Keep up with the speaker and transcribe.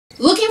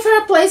Looking for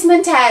a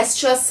placement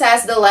test to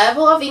assess the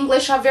level of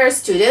English of your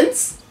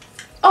students?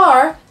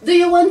 Or do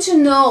you want to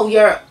know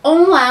your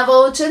own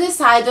level to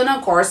decide on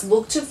a course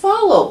book to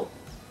follow?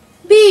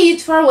 Be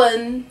it for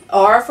one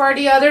or for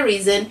the other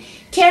reason,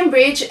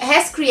 Cambridge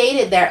has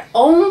created their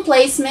own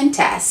placement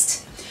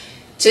test.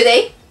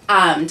 Today,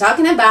 I'm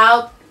talking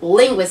about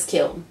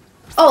Linguaskill.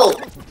 Oh,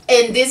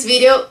 and this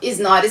video is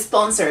not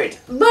sponsored,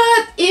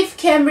 but if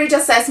Cambridge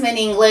Assessment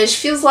English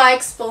feels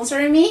like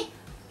sponsoring me,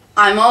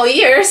 I'm all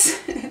ears.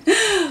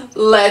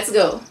 Let's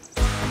go.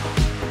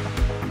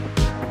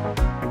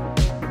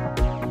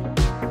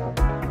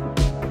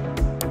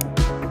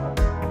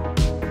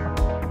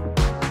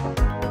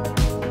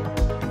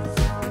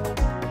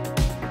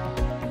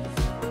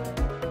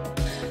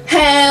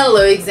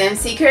 Hello exam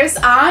seekers,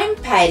 I'm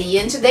Patty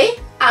and today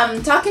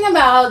I'm talking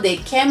about the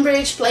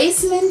Cambridge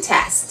Placement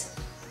Test,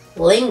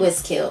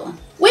 Linguaskill.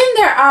 When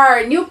there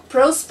are new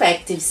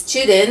prospective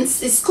students,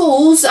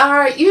 schools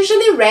are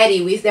usually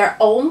ready with their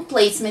own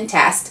placement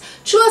test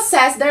to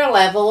assess their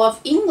level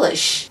of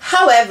English.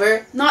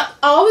 However, not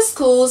all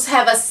schools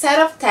have a set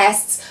of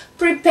tests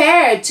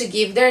prepared to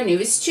give their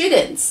new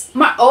students.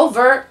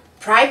 Moreover,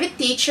 private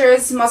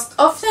teachers most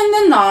often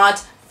than not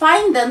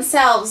find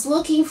themselves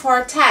looking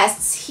for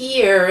tests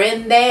here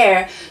and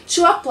there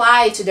to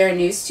apply to their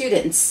new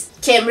students.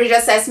 Cambridge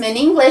Assessment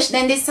English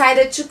then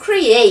decided to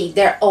create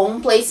their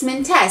own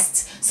placement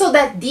tests so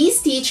that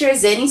these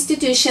teachers and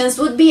institutions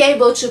would be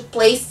able to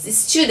place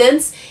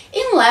students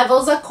in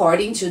levels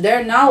according to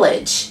their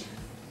knowledge.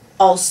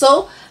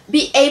 Also,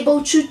 be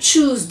able to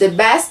choose the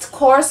best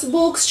course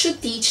books to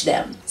teach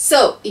them.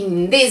 So,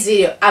 in this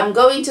video, I'm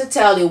going to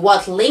tell you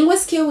what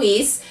Linguaskill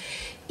is,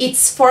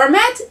 its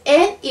format,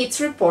 and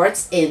its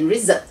reports and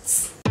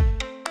results.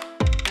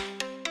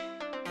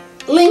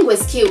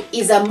 Linguaskill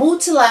is a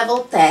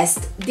multi-level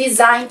test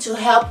designed to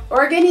help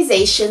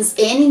organizations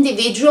and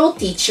individual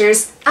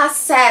teachers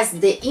assess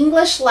the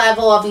English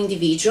level of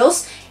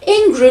individuals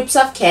and groups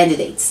of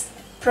candidates,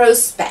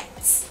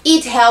 prospects.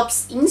 It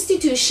helps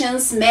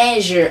institutions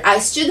measure a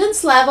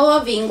student's level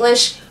of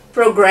English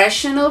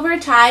progression over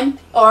time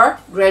or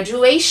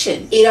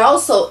graduation. It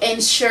also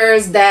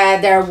ensures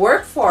that their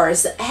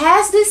workforce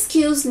has the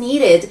skills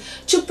needed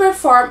to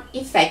perform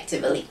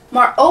effectively.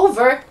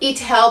 Moreover, it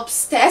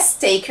helps test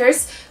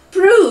takers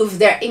prove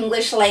their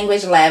English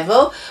language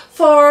level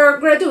for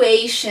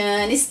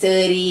graduation,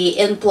 study,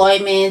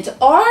 employment,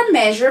 or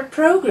measure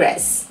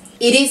progress.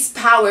 It is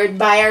powered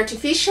by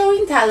artificial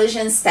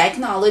intelligence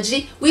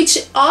technology,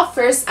 which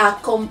offers a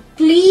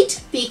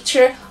complete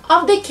picture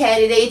of the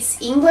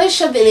candidate's English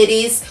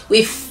abilities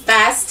with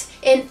fast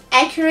and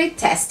accurate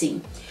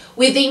testing.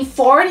 Within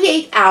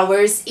 48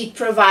 hours, it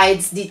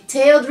provides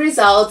detailed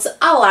results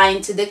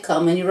aligned to the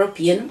Common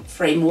European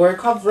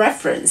Framework of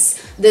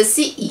Reference, the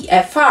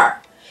CEFR,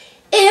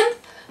 and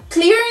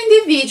clear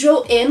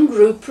individual and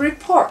group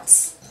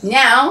reports.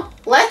 Now,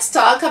 let's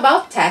talk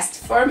about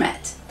test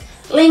format.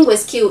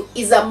 Linguaskill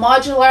is a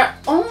modular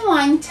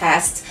online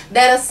test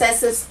that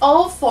assesses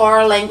all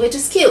 4 language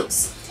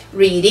skills: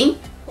 reading,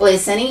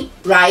 listening,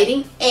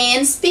 writing,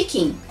 and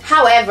speaking.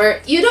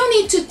 However, you don't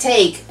need to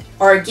take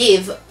or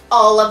give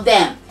all of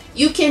them.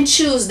 You can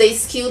choose the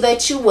skill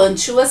that you want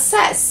to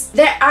assess.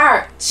 There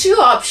are 2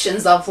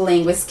 options of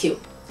Linguaskill: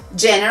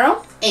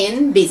 General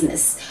and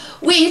Business,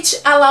 which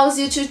allows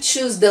you to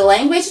choose the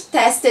language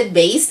tested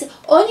based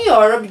on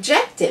your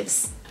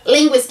objectives.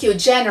 Linguaskill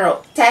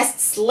General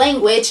tests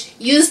language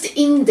used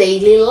in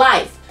daily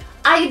life,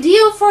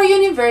 ideal for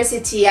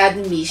university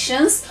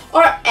admissions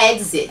or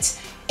exit,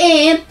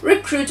 and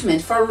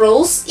recruitment for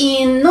roles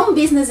in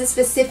non-business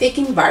specific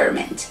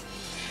environment.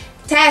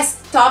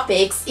 Test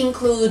topics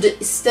include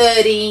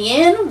studying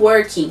and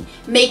working,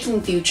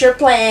 making future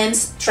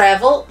plans,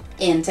 travel,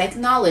 and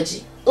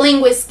technology.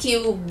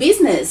 Linguaskill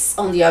Business,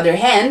 on the other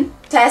hand,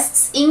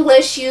 tests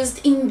English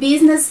used in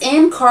business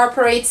and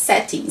corporate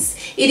settings.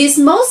 It is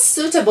most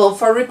suitable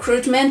for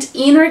recruitment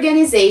in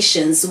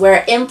organizations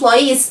where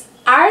employees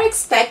are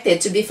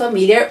expected to be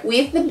familiar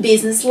with the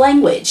business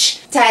language.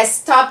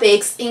 Test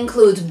topics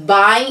include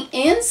buying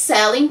and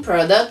selling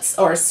products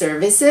or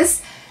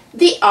services,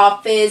 the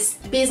office,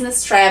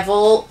 business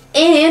travel,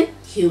 and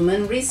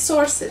human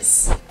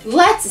resources.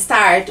 Let's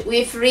start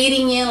with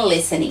reading and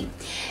listening.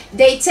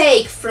 They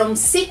take from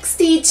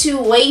 60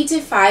 to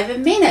 85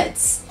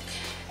 minutes.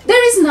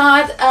 There is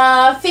not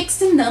a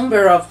fixed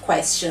number of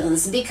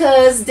questions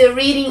because the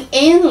reading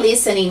and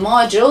listening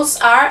modules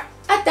are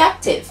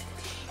adaptive.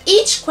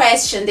 Each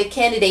question the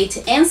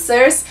candidate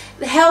answers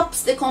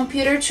helps the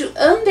computer to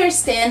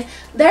understand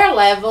their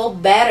level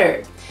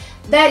better.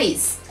 That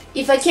is,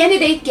 if a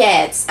candidate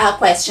gets a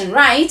question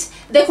right,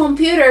 the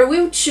computer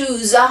will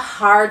choose a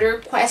harder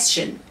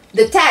question.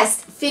 The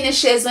test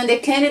finishes when the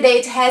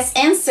candidate has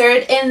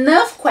answered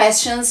enough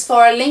questions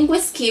for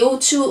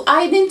Linguaskill to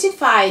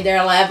identify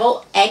their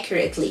level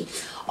accurately,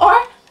 or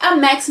a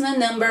maximum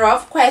number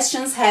of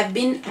questions have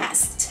been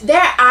asked.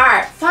 There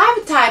are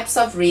 5 types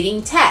of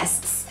reading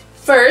tests.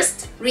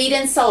 First, read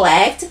and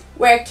select,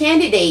 where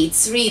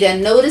candidates read a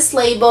notice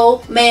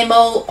label,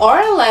 memo,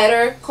 or a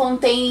letter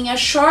containing a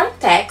short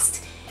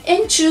text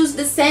and choose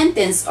the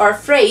sentence or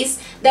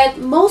phrase that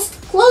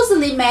most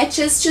closely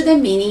matches to the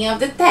meaning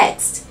of the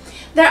text.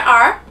 There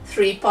are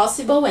 3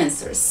 possible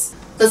answers.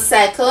 The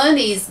second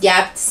is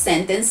gapped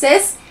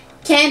sentences.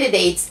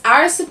 Candidates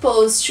are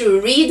supposed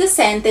to read the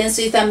sentence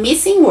with a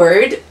missing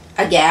word,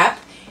 a gap,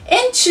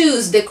 and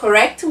choose the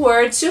correct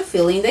word to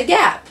fill in the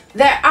gap.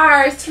 There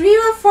are 3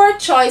 or 4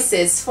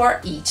 choices for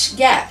each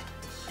gap.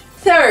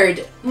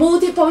 Third,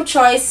 multiple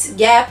choice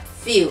gap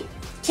fill.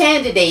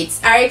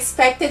 Candidates are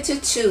expected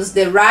to choose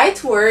the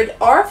right word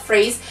or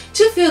phrase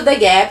to fill the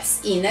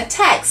gaps in a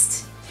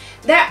text.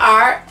 There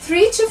are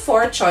 3 to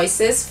 4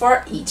 choices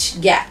for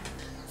each gap.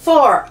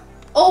 4.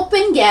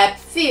 Open gap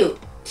fill.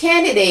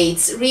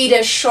 Candidates read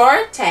a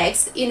short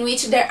text in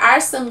which there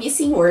are some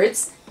missing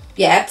words,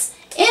 gaps,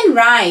 and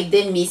write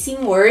the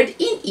missing word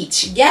in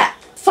each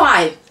gap.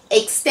 5.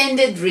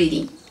 Extended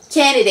reading.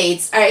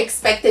 Candidates are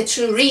expected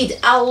to read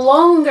a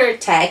longer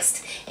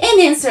text and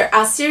answer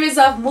a series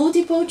of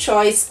multiple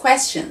choice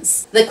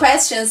questions. The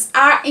questions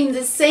are in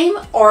the same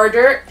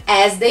order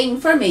as the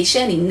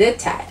information in the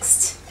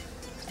text.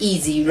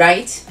 Easy,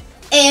 right?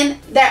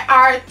 And there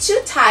are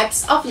 2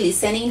 types of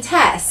listening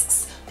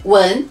tasks.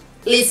 1.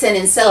 Listen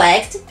and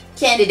select.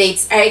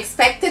 Candidates are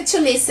expected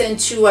to listen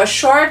to a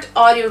short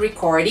audio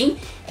recording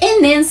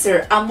and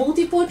answer a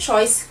multiple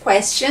choice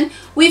question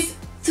with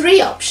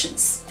 3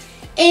 options.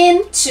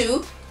 And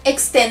 2.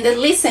 Extended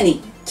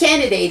listening.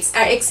 Candidates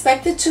are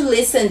expected to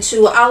listen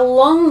to a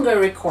longer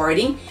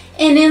recording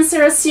and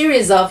answer a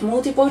series of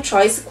multiple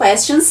choice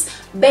questions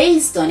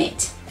based on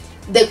it.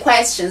 The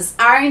questions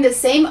are in the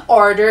same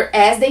order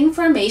as the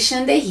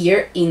information they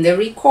hear in the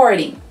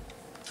recording.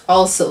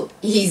 Also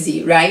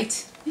easy,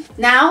 right?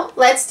 Now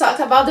let's talk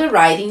about the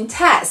writing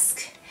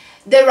task.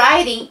 The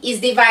writing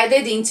is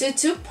divided into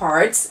 2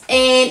 parts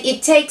and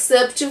it takes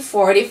up to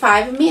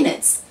 45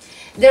 minutes.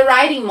 The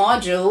writing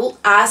module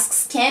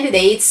asks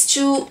candidates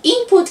to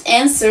input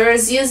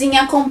answers using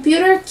a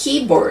computer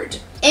keyboard.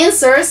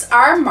 Answers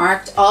are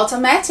marked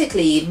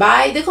automatically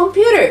by the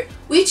computer,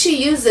 which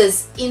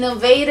uses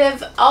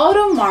innovative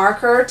auto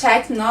marker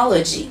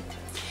technology.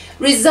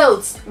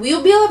 Results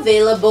will be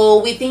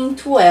available within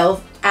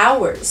 12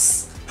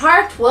 hours.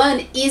 Part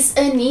 1 is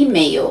an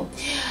email.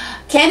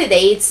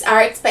 Candidates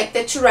are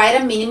expected to write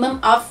a minimum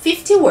of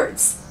 50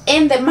 words,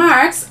 and the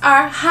marks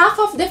are half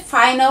of the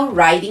final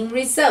writing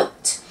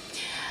result.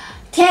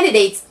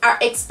 Candidates are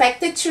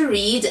expected to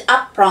read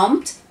a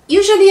prompt,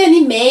 usually an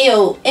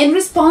email, and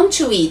respond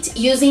to it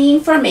using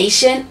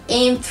information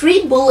in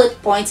 3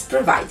 bullet points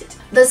provided.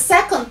 The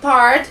second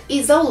part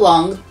is a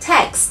long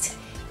text.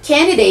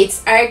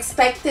 Candidates are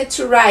expected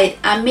to write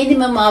a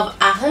minimum of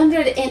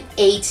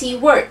 180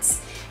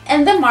 words,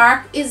 and the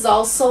mark is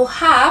also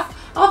half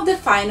of the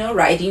final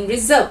writing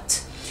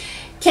result.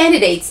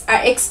 Candidates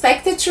are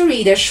expected to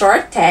read a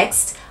short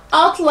text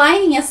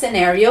outlining a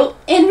scenario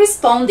and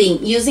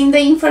responding using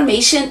the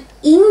information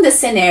in the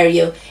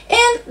scenario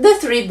and the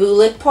 3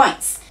 bullet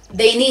points.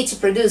 They need to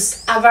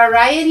produce a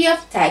variety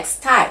of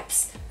text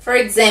types. For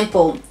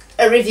example,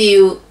 a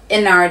review,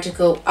 an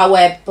article, a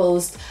web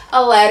post,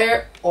 a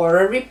letter, or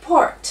a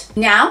report.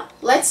 Now,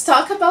 let's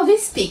talk about the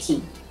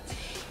speaking.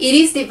 It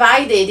is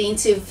divided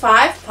into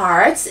 5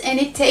 parts and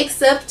it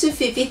takes up to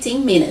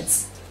 15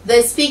 minutes.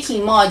 The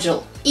speaking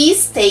module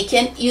is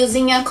taken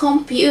using a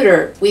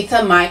computer with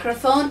a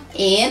microphone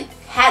and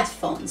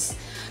headphones.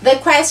 The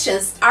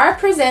questions are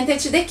presented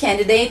to the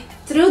candidate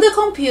through the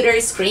computer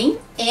screen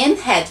and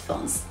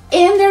headphones,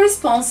 and the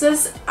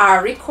responses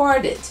are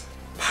recorded.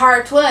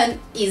 Part 1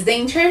 is the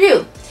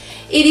interview.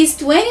 It is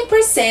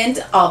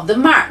 20% of the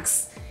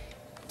marks.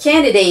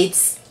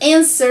 Candidates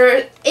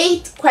answer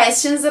 8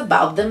 questions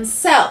about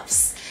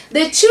themselves.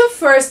 The 2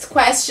 first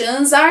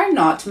questions are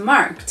not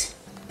marked.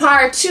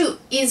 Part 2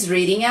 is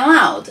reading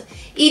aloud.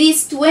 It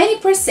is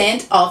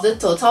 20% of the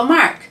total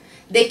mark.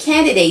 The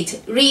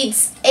candidate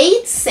reads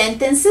 8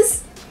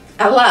 sentences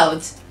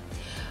aloud.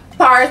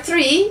 Part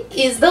 3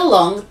 is the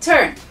long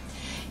turn.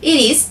 It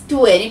is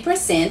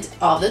 20%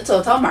 of the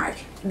total mark.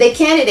 The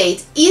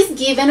candidate is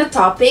given a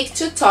topic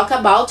to talk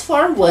about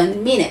for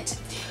 1 minute.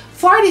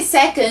 40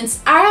 seconds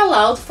are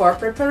allowed for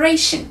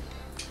preparation.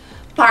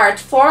 Part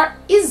 4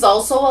 is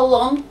also a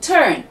long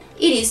turn.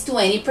 It is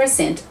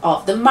 20%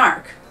 of the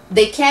mark.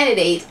 The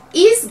candidate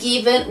is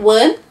given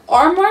 1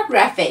 or more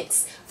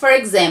graphics, for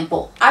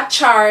example, a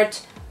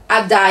chart,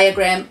 a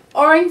diagram,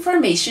 or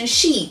information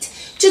sheet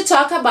to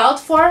talk about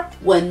for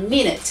 1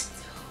 minute.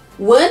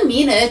 1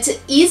 minute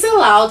is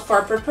allowed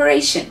for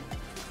preparation.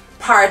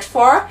 Part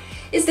 4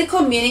 is the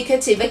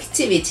communicative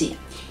activity.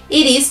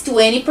 It is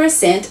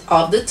 20%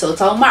 of the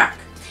total mark.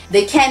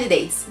 The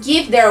candidates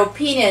give their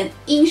opinion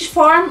in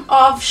form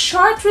of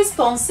short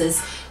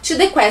responses to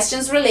the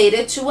questions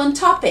related to one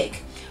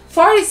topic.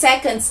 40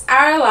 seconds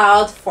are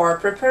allowed for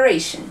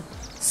preparation.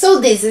 So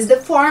this is the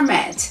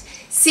format.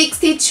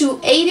 60 to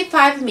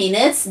 85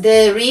 minutes,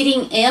 the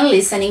reading and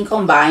listening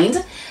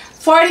combined.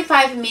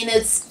 45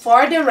 minutes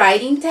for the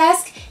writing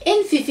task,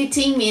 and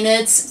 15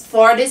 minutes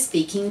for the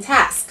speaking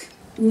task.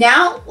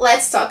 Now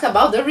let's talk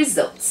about the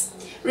results.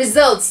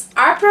 Results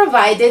are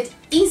provided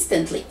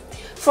instantly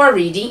for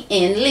reading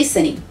and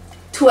listening,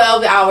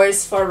 12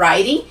 hours for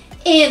writing,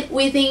 and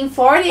within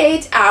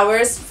 48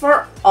 hours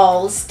for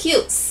all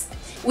skills.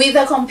 With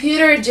a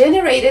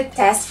computer-generated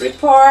test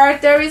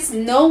report, there is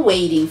no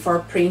waiting for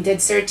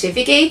printed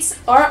certificates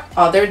or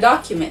other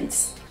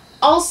documents.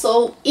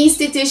 Also,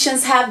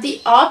 institutions have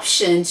the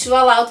option to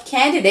allow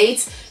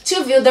candidates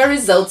to view the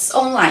results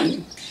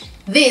online.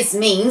 This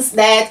means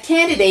that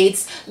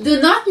candidates do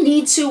not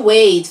need to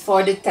wait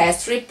for the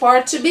test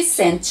report to be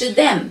sent to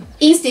them.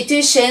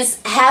 Institutions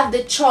have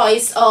the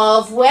choice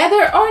of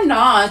whether or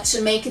not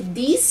to make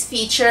this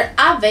feature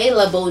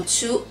available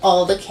to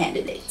all the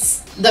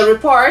candidates. The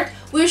report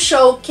will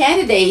show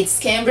candidates'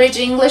 Cambridge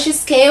English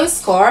Scale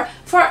score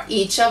for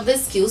each of the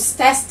skills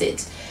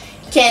tested,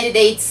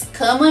 candidates'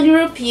 Common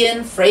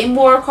European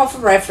Framework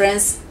of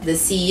Reference, the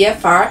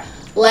CEFR,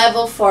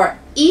 level for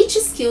each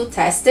skill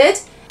tested,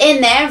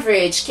 an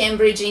average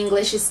Cambridge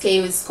English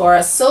Scale score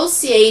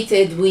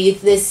associated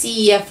with the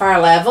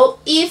CEFR level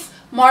if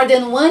more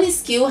than one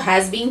skill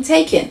has been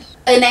taken,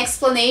 an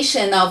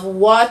explanation of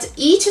what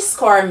each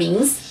score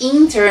means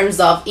in terms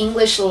of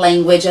English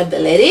language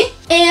ability,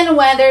 and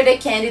whether the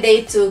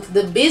candidate took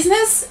the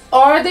business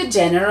or the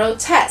general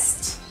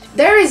test.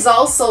 There is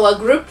also a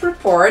group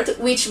report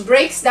which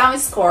breaks down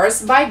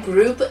scores by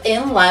group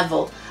and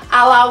level,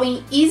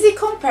 allowing easy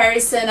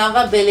comparison of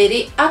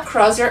ability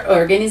across your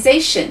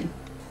organization.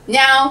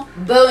 Now,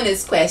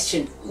 bonus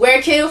question.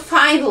 Where can you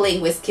find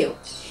Linguaskill?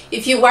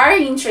 If you are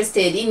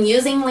interested in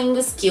using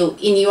Linguaskill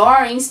in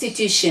your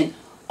institution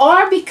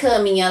or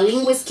becoming a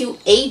Linguaskill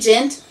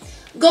agent,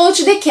 go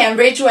to the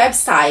Cambridge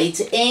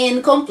website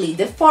and complete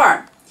the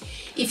form.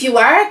 If you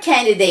are a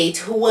candidate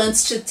who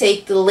wants to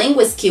take the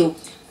Linguaskill,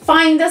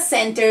 find a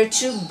center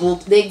to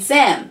book the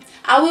exam.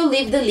 I will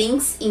leave the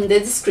links in the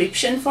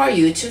description for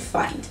you to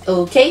find,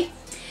 okay?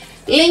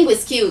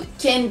 Linguaskill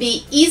can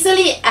be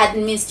easily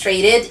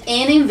administrated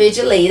and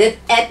invigilated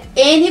at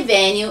any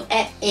venue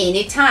at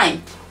any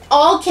time.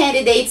 All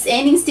candidates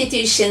and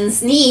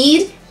institutions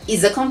need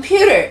is a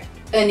computer,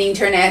 an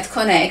internet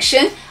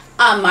connection,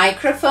 a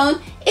microphone,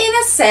 and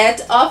a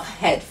set of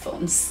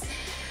headphones.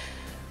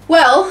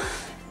 Well,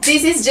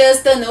 this is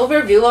just an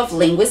overview of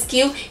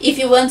Linguaskill. If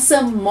you want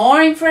some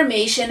more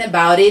information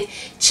about it,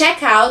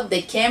 check out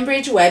the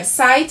Cambridge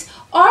website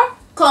or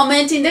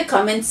comment in the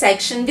comment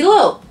section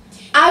below.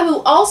 I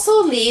will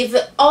also leave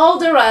all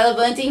the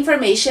relevant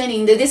information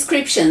in the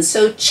description,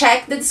 so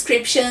check the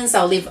descriptions.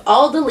 I'll leave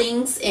all the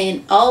links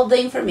and all the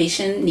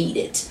information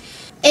needed.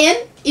 And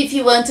if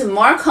you want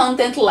more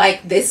content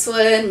like this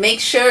one, make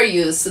sure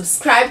you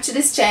subscribe to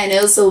this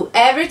channel so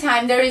every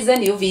time there is a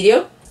new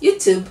video,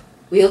 YouTube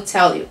will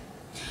tell you.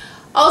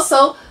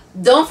 Also,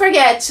 don't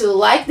forget to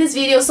like this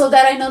video so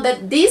that I know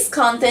that this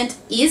content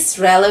is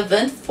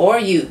relevant for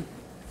you.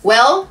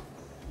 Well,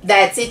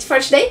 that's it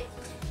for today.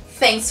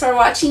 Thanks for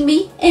watching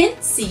me and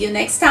see you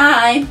next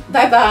time.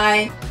 Bye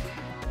bye.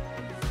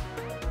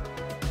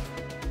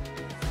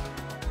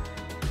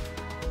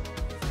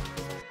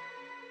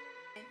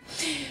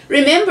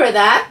 Remember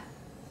that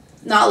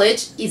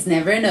knowledge is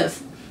never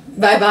enough.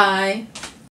 Bye bye.